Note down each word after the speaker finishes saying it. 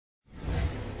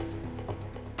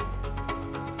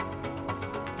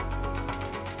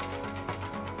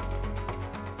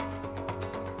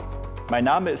My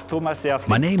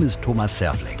name is Thomas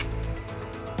Serfling.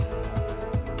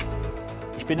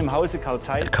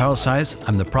 At Carl Zeiss,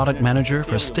 I'm the product manager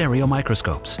for stereo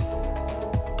microscopes.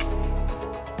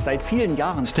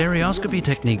 Stereoscopy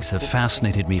techniques have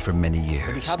fascinated me for many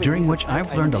years, during which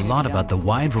I've learned a lot about the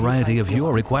wide variety of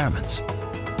your requirements.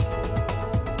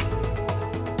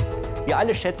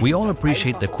 We all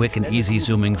appreciate the quick and easy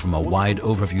zooming from a wide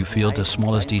overview field to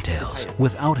smallest details,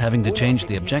 without having to change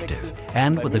the objective,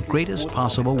 and with the greatest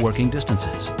possible working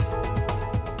distances.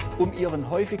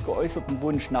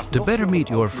 To better meet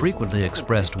your frequently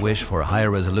expressed wish for a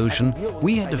higher resolution,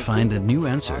 we had to find a new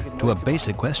answer to a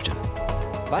basic question.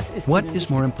 What is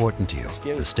more important to you,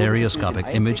 the stereoscopic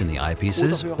image in the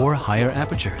eyepieces or higher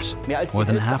apertures? More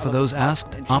than half of those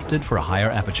asked opted for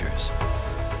higher apertures.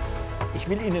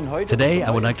 Today,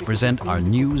 I would like to present our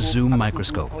new zoom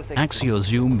microscope, Axio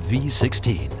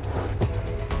Zoom.V16.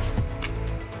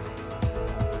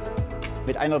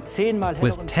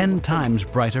 With 10 times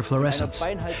brighter fluorescence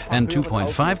and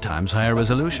 2.5 times higher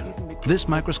resolution, this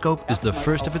microscope is the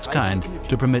first of its kind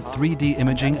to permit 3D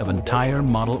imaging of entire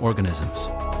model organisms.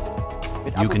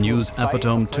 You can use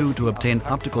Apotome 2 to obtain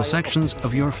optical sections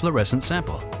of your fluorescent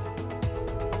sample.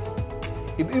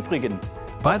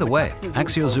 By the way,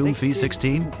 Axio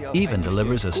Zoom.V16 even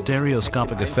delivers a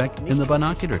stereoscopic effect in the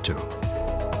binocular tube.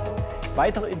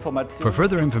 For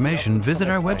further information, visit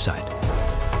our website.